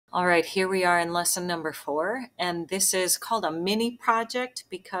All right, here we are in lesson number 4, and this is called a mini project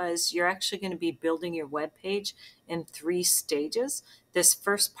because you're actually going to be building your web page in 3 stages. This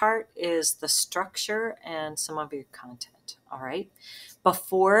first part is the structure and some of your content. All right,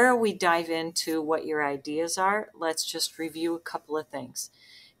 before we dive into what your ideas are, let's just review a couple of things.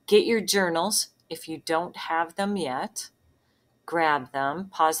 Get your journals if you don't have them yet. Grab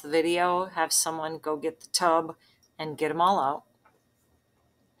them, pause the video, have someone go get the tub and get them all out.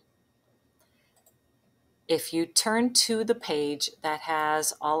 If you turn to the page that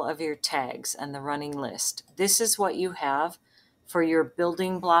has all of your tags and the running list, this is what you have for your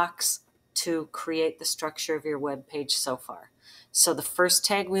building blocks to create the structure of your web page so far. So the first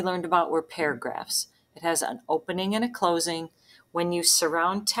tag we learned about were paragraphs. It has an opening and a closing. When you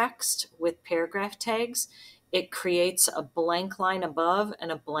surround text with paragraph tags, it creates a blank line above and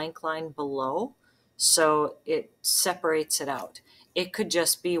a blank line below. So it separates it out. It could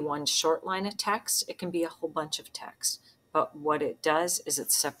just be one short line of text. It can be a whole bunch of text. But what it does is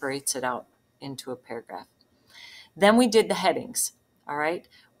it separates it out into a paragraph. Then we did the headings. All right.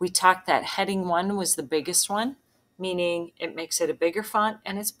 We talked that heading 1 was the biggest one, meaning it makes it a bigger font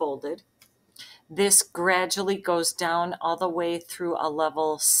and it's bolded. This gradually goes down all the way through a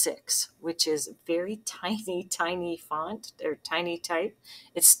level 6, which is very tiny font or tiny type.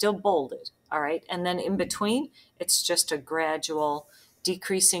 It's still bolded. All right. And then in between, it's just a gradual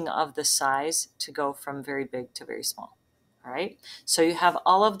decreasing of the size to go from very big to very small. All right. So you have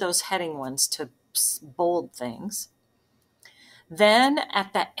all of those heading ones to bold things. Then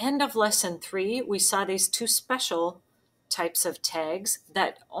at the end of lesson 3, we saw these 2 special types of tags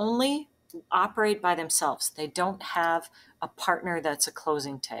that only operate by themselves. They don't have a partner that's a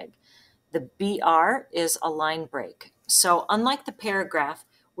closing tag. The BR is a line break. So unlike the paragraph,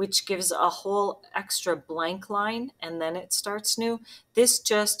 which gives a whole extra blank line and then it starts new, this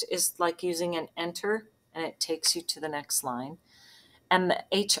just is like using an enter and it takes you to the next line. And the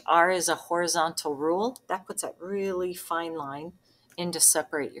HR is a horizontal rule. That puts a really fine line in to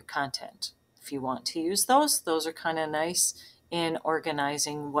separate your content. If you want to use those are kind of nice in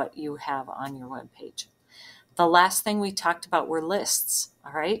organizing what you have on your web page. The last thing we talked about were lists,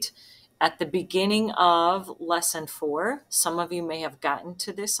 all right? At the beginning of lesson 4, some of you may have gotten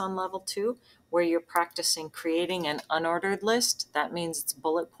to this on level 2, where you're practicing creating an unordered list. That means it's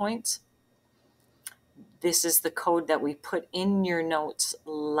bullet points. This is the code that we put in your notes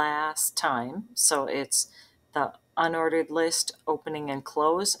last time. So it's the unordered list, opening and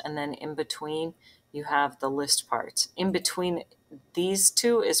close, and then in between you have the list parts. In between these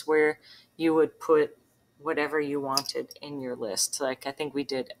 2 is where you would put whatever you wanted in your list. Like I think we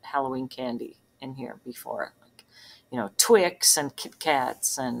did Halloween candy in here before, like, Twix and Kit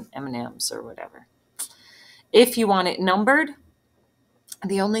Kats and M&Ms or whatever. If you want it numbered,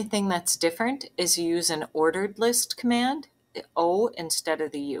 the only thing that's different is you use an ordered list command, the O instead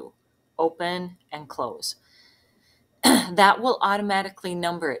of the U, open and close. That will automatically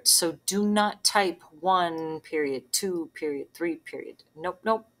number it. So do not type 1 period, 2 period, 3 period.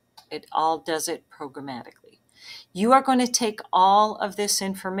 Nope. It all does it programmatically. You are going to take all of this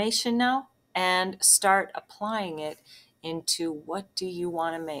information now and start applying it into what do you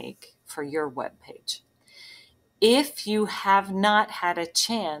want to make for your web page. If you have not had a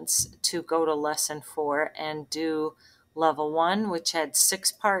chance to go to lesson 4 and do level 1, which had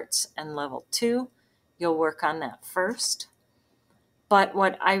 6 parts, and level 2, you'll work on that first. But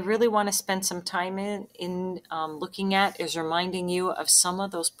what I really want to spend some time in looking at is reminding you of some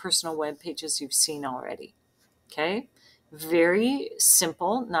of those personal web pages you've seen already. Okay? Very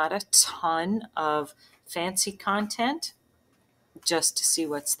simple, not a ton of fancy content, just to see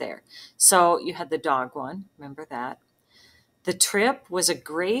what's there. So you had the dog one, remember that. The trip was a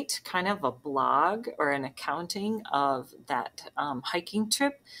great kind of a blog or an accounting of that hiking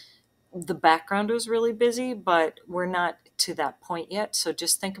trip. The background was really busy, but we're not to that point yet. So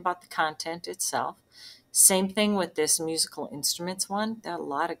just think about the content itself. Same thing with this musical instruments one. There are a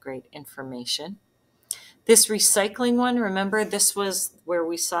lot of great information. This recycling one, remember, this was where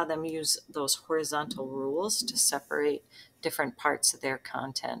we saw them use those horizontal rules to separate different parts of their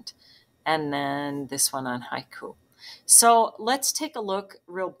content. And then this one on haiku. So let's take a look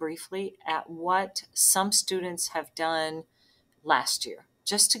real briefly at what some students have done last year,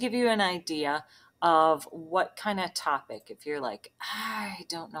 just to give you an idea of what kind of topic, if you're like, I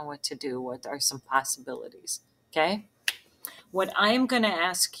don't know what to do, what are some possibilities, okay? What I'm going to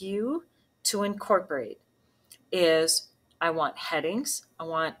ask you to incorporate is I want headings. I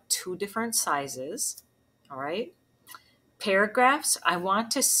want 2 different sizes, all right? Paragraphs, I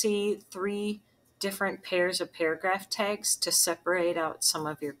want to see 3 different pairs of paragraph tags to separate out some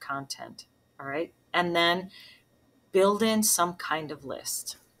of your content. All right. And then build in some kind of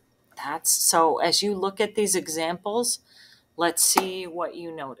list. So as you look at these examples, let's see what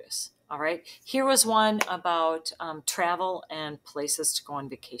you notice. All right. Here was one about travel and places to go on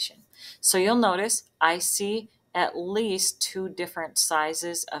vacation. So you'll notice I see at least 2 different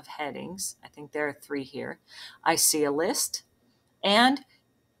sizes of headings. I think there are 3 here. I see a list, and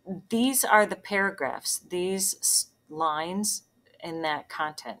these are the paragraphs, these lines in that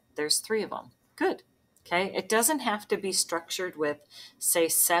content. There's 3 of them. Good. Okay. It doesn't have to be structured with, say,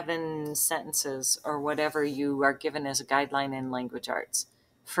 7 sentences or whatever you are given as a guideline in language arts.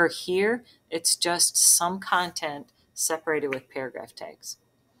 For here, it's just some content separated with paragraph tags.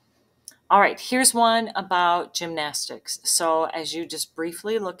 All right, here's one about gymnastics. So as you just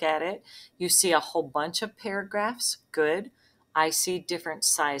briefly look at it, you see a whole bunch of paragraphs. Good. I see different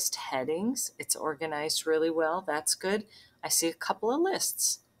sized headings. It's organized really well. That's good. I see a couple of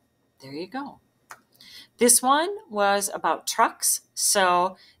lists. There you go. This one was about trucks.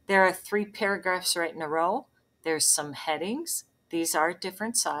 So there are 3 paragraphs right in a row. There's some headings. These are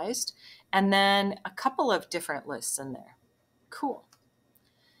different sized. And then a couple of different lists in there. Cool.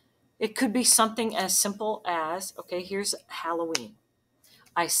 It could be something as simple as, okay, here's Halloween.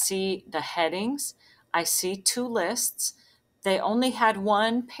 I see the headings. I see 2 lists. They only had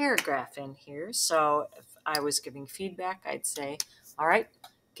 1 paragraph in here. So if I was giving feedback, I'd say, all right,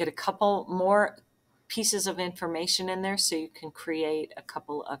 get a couple more pieces of information in there so you can create a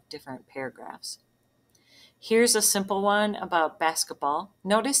couple of different paragraphs. Here's a simple one about basketball.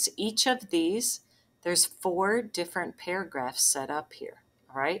 Notice each of these, there's 4 different paragraphs set up here.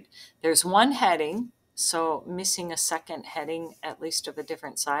 All right. There's 1 heading, so missing a second heading, at least of a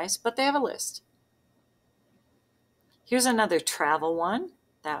different size, but they have a list. Here's another travel one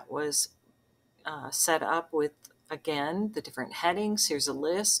that was set up with, again, the different headings. Here's a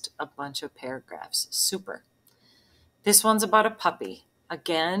list, a bunch of paragraphs. Super. This one's about a puppy.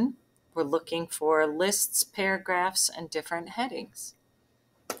 Again, we're looking for lists, paragraphs, and different headings.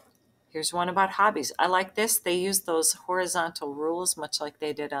 Here's one about hobbies. I like this. They use those horizontal rules, much like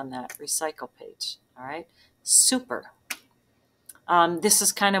they did on that recycle page. All right. Super. This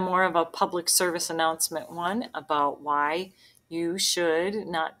is kind of more of a public service announcement one about why you should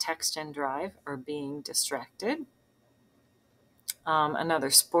not text and drive or being distracted. Another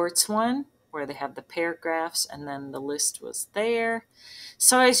sports one where they have the paragraphs and then the list was there.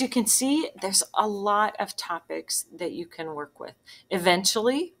 So as you can see, there's a lot of topics that you can work with.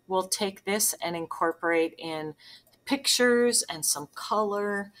 Eventually, we'll take this and incorporate in pictures and some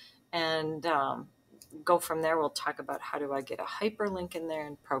color and go from there. We'll talk about how do I get a hyperlink in there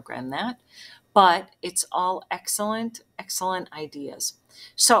and program that. But it's all excellent, excellent ideas.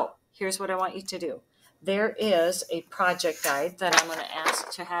 So here's what I want you to do. There is a project guide that I'm going to ask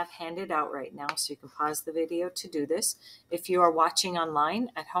to have handed out right now, so you can pause the video to do this. If you are watching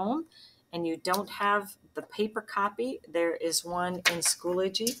online at home and you don't have the paper copy, there is one in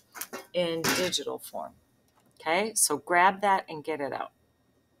Schoology in digital form. Okay, so grab that and get it out.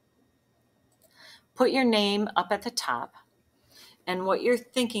 Put your name up at the top. And what you're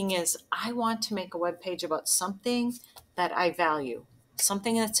thinking is, I want to make a web page about something that I value,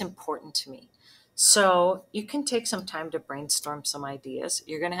 something that's important to me. So you can take some time to brainstorm some ideas.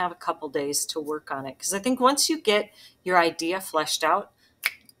 You're going to have a couple days to work on it, because I think once you get your idea fleshed out,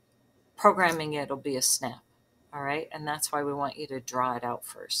 programming it will be a snap. All right. And that's why we want you to draw it out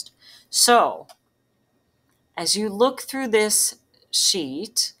first. So as you look through this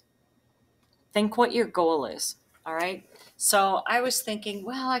sheet, think what your goal is. All right. So I was thinking,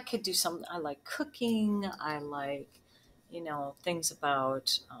 well, I could do something. I like cooking. I like, things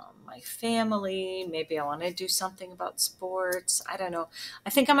about my family. Maybe I want to do something about sports. I don't know. I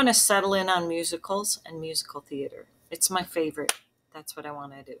think I'm going to settle in on musicals and musical theater. It's my favorite. That's what I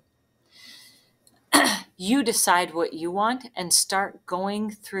want to do. You decide what you want and start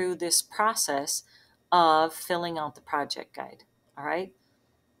going through this process of filling out the project guide. All right.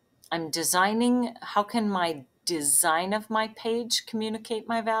 I'm designing. How can my design of my page communicate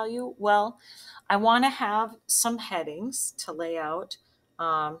my value? Well, I want to have some headings to lay out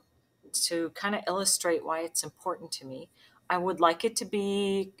to kind of illustrate why it's important to me. I would like it to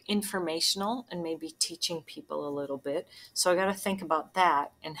be informational and maybe teaching people a little bit. So I got to think about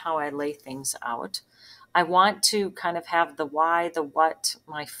that and how I lay things out. I want to kind of have the why, the what,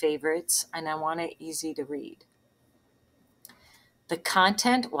 my favorites, and I want it easy to read. The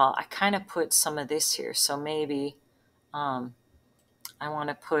content, well, I kind of put some of this here. So maybe I want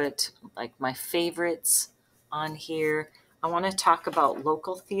to put like my favorites on here. I want to talk about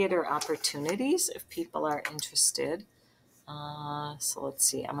local theater opportunities if people are interested. So let's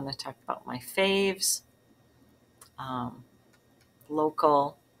see, I'm going to talk about my faves,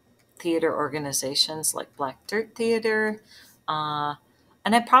 local theater organizations like Black Dirt Theater.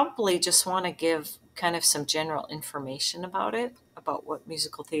 And I probably just want to give kind of some general information about it, about what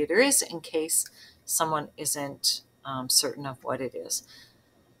musical theater is, in case someone isn't certain of what it is.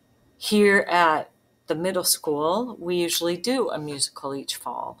 Here at the middle school, we usually do a musical each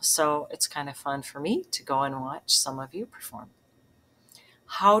fall, so it's kind of fun for me to go and watch some of you perform.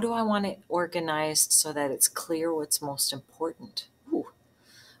 How do I want it organized so that it's clear what's most important? Ooh.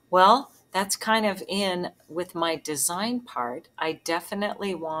 Well, that's kind of in with my design part. I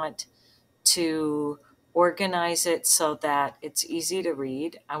definitely want to organize it so that it's easy to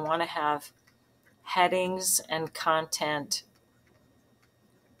read. I want to have headings and content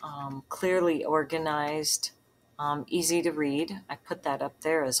clearly organized, easy to read. I put that up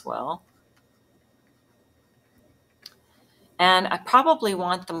there as well. And I probably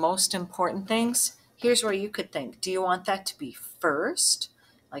want the most important things. Here's where you could think. Do you want that to be first?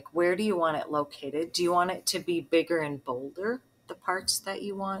 Like, where do you want it located? Do you want it to be bigger and bolder, the parts that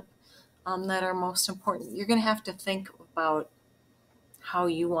you want that are most important? You're going to have to think about how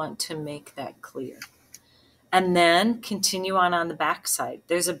you want to make that clear. And then continue on the back side.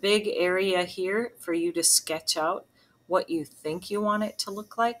 There's a big area here for you to sketch out what you think you want it to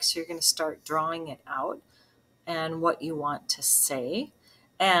look like. So you're going to start drawing it out and what you want to say.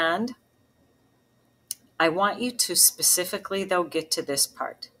 And I want you to specifically, though, get to this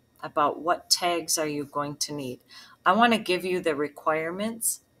part about what tags are you going to need. I want to give you the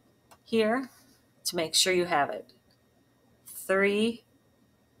requirements here to make sure you have it. 3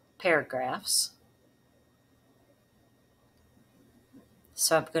 paragraphs.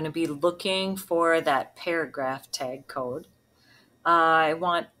 So I'm going to be looking for that paragraph tag code. I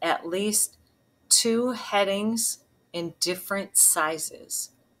want at least 2 headings in different sizes.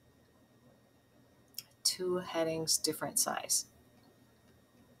 2 headings, different size.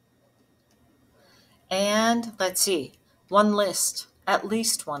 And let's see, 1 list, at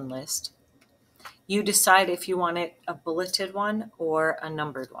least 1 list. You decide if you want it a bulleted one or a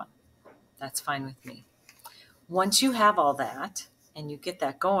numbered one. That's fine with me. Once you have all that and you get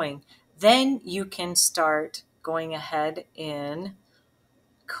that going, then you can start going ahead in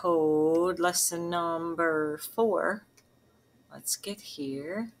code lesson number 4. Let's get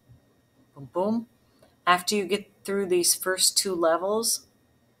here. Boom, boom. After you get through these first 2 levels,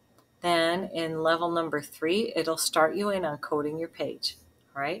 then in level number 3, it'll start you in on coding your page,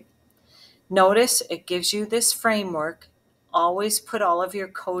 all right? Notice it gives you this framework. Always put all of your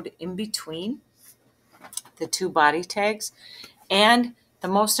code in between the 2 body tags. And the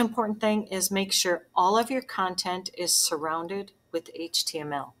most important thing is make sure all of your content is surrounded with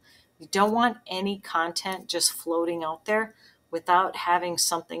HTML. You don't want any content just floating out there without having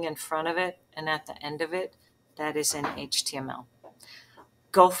something in front of it and at the end of it that is in HTML.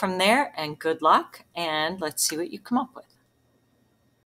 Go from there and good luck, and let's see what you come up with.